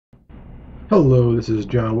Hello, this is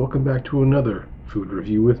John. Welcome back to another food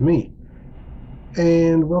review with me.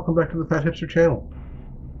 And welcome back to the Fat Hipster channel.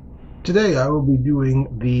 Today I will be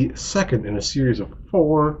doing the second in a series of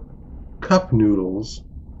 4 cup noodles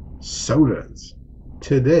sodas.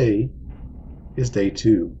 Today is day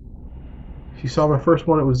 2. If you saw my first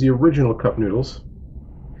one, it was the original cup noodles.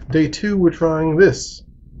 Day 2, we're trying this.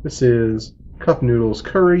 This is cup noodles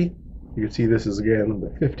curry. You can see this is again the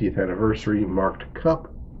 50th anniversary marked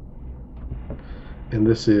cup. And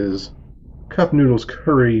this is cup noodles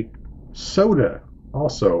curry soda,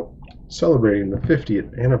 also celebrating the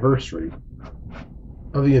 50th anniversary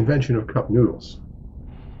of the invention of cup noodles.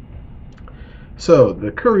 So the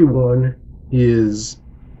curry one is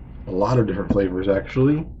a lot of different flavors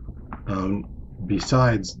actually,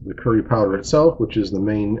 besides the curry powder itself, which is the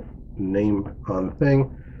main name on the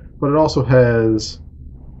thing, but it also has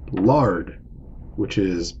lard, which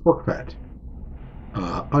is pork fat,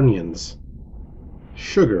 onions,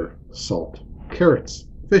 sugar, salt, carrots,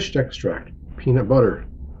 fish extract, peanut butter,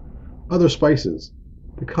 other spices,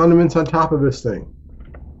 the condiments on top of this thing.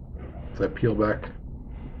 As I peel back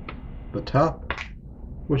the top,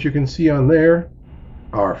 what you can see on there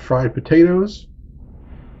are fried potatoes,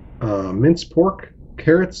 minced pork,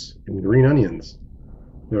 carrots, and green onions.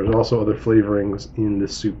 There's also other flavorings in the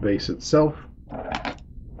soup base itself.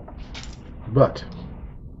 But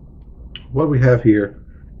what we have here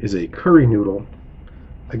is a curry noodle.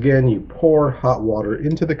 Again, you pour hot water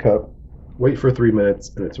into the cup, wait for 3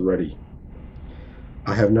 minutes, and it's ready.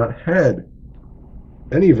 I have not had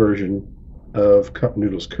any version of cup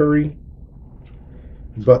noodles curry,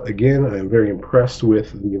 but again, I am very impressed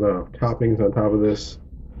with the amount of toppings on top of this.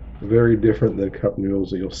 Very different than cup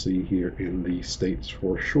noodles that you'll see here in the States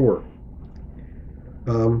for sure.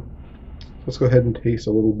 Let's go ahead and taste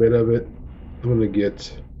a little bit of it. I'm going to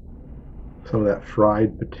get some of that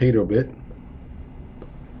fried potato bit.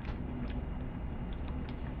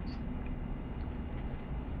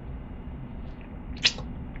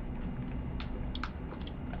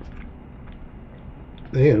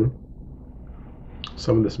 And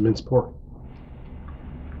some of this minced pork.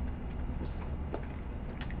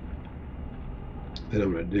 Then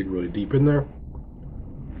I'm going to dig really deep in there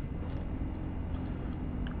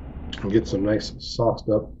and get some nice sauced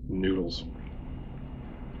up noodles.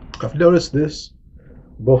 I've noticed this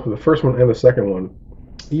both with the first one and the second one.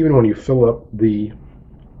 Even when you fill up the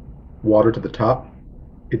water to the top,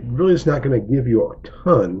 it really is not going to give you a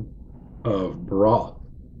ton of broth.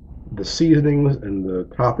 The seasonings and the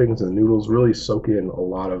toppings and the noodles really soak in a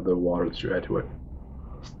lot of the water that you add to it.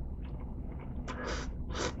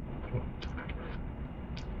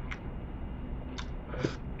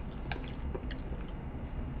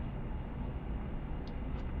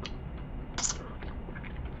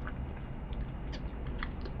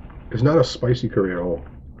 It's not a spicy curry at all.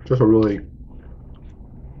 It's just a really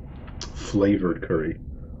flavored curry.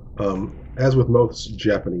 As with most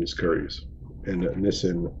Japanese curries, and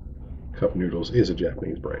Nissin Cup Noodles is a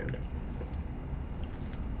Japanese brand.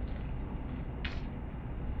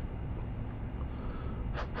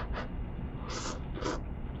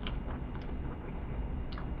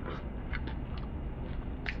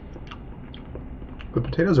 The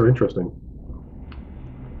potatoes are interesting.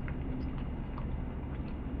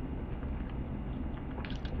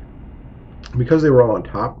 Because they were all on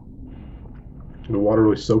top, the water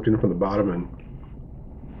really soaked in from the bottom, and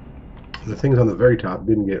the things on the very top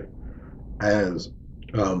didn't get as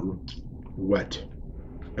wet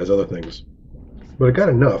as other things. But it got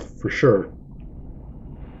enough, for sure.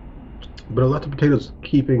 But it left the potatoes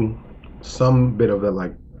keeping some bit of that,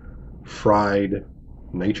 like, fried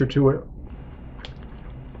nature to it.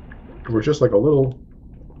 It was just like a little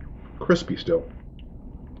crispy still.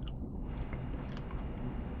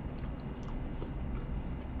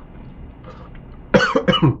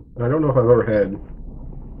 I don't know if I've ever had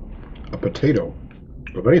a potato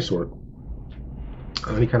of any sort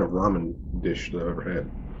on any kind of ramen dish that I've ever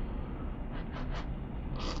had.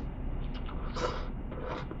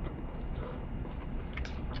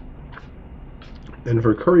 And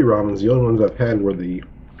for curry ramens, the only ones I've had were the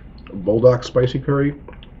Bulldog spicy curry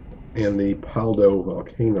and the Paldo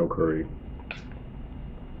volcano curry.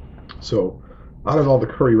 So out of all the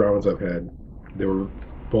curry ramens I've had, they were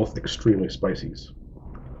both extremely spicy.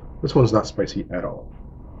 This one's not spicy at all.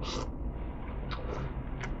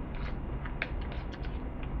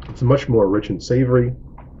 It's much more rich and savory.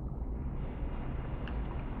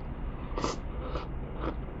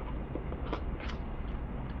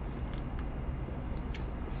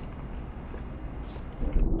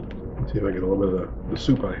 Let's see if I get a little bit of the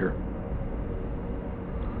soup out here.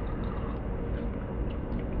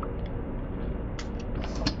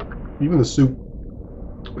 Even the soup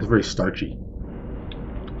is very starchy.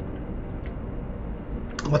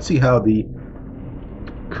 Let's see how the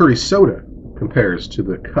curry soda compares to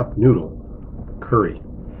the cup noodle curry.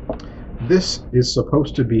 This is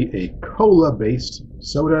supposed to be a cola-based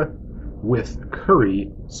soda with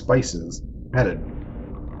curry spices added.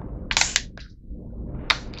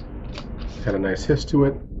 Had a nice hiss to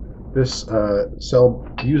it. This sell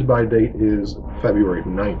use by date is February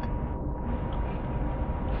 9th.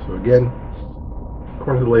 So again,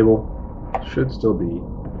 according to the label, should still be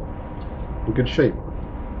in good shape.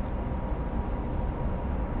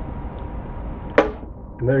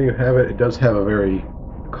 And there you have it. It does have a very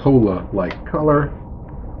cola-like color,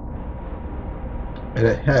 and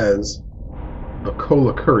it has a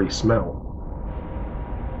cola curry smell.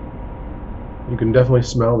 You can definitely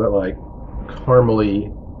smell that like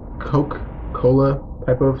caramely Coca-Cola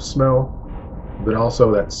type of smell, but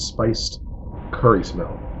also that spiced curry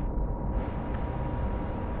smell.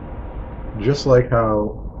 Just like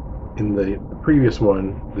how in the previous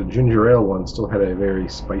one, the ginger ale one still had a very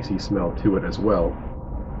spicy smell to it as well.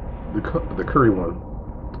 The curry one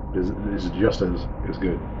is just as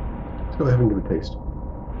good. Let's go ahead and give it a taste.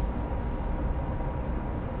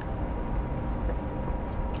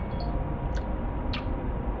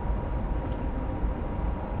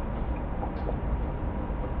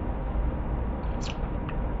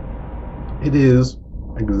 It is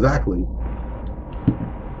exactly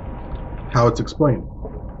how it's explained.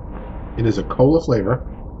 It is a cola flavor.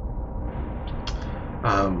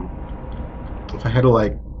 If I had to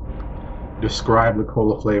like describe the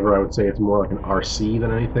cola flavor, I would say it's more like an RC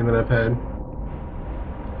than anything that I've had.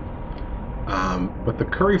 But the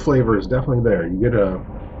curry flavor is definitely there. You get a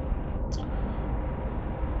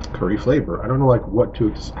curry flavor. I don't know like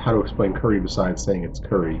how to explain curry besides saying it's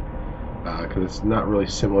curry, because it's not really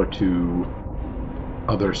similar to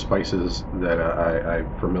other spices that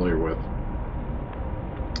I'm familiar with.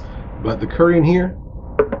 But the curry in here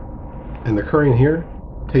and the curry in here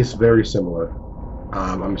tastes very similar.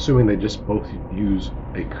 I'm assuming they just both use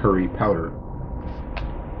a curry powder,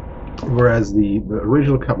 whereas the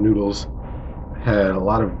original cup noodles had a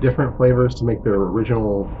lot of different flavors to make their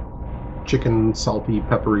original chicken salty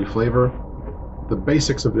peppery flavor. The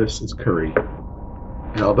basics of this is curry,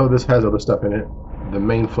 and although this has other stuff in it, the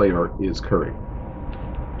main flavor is curry.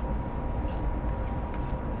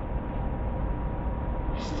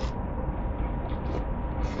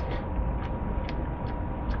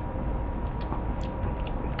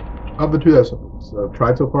 Of the two that I've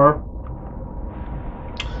tried so far,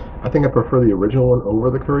 I think I prefer the original one over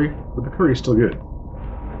the curry, but the curry is still good.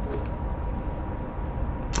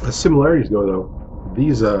 As similarities go, though,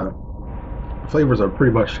 these flavors are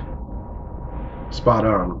pretty much spot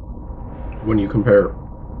on when you compare.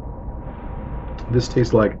 This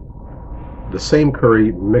tastes like the same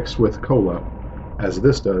curry mixed with cola as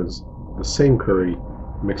this does the same curry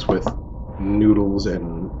mixed with noodles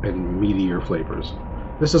and meatier flavors.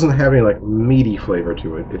 This doesn't have any like meaty flavor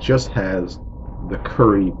to it. It just has the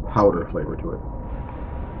curry powder flavor to it.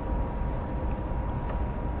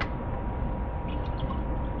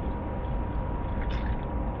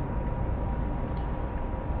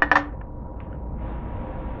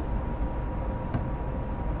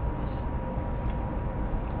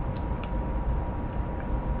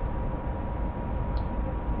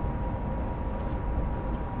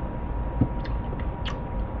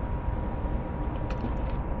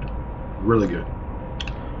 Really good.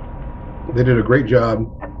 They did a great job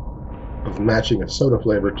of matching a soda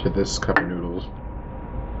flavor to this cup of noodles.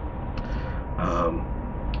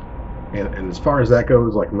 And as far as that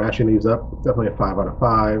goes, like matching these up, it's definitely a 5 out of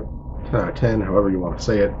 5, 10 out of 10, however you want to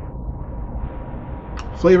say it.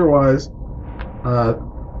 Flavor-wise,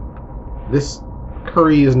 this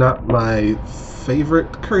curry is not my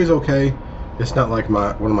favorite. The curry's okay. It's not like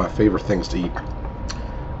one of my favorite things to eat.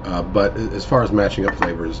 But as far as matching up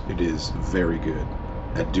flavors, it is very good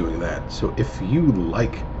at doing that. So if you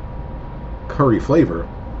like curry flavor,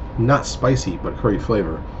 not spicy, but curry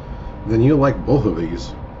flavor, then you'll like both of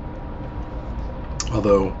these.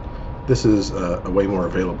 Although this is a way more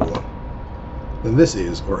available one than this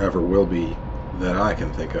is or ever will be that I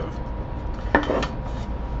can think of.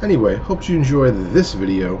 Anyway, hope you enjoyed this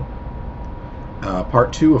video.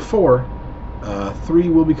 Part 2 of 4. 3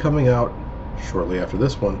 will be coming out shortly after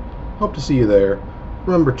this one. Hope to see you there.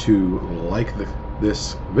 Remember to like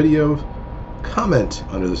this video, comment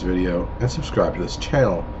under this video, and subscribe to this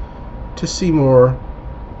channel to see more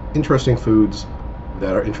interesting foods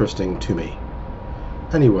that are interesting to me.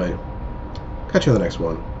 Anyway, catch you in the next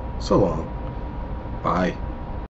one. So long. Bye.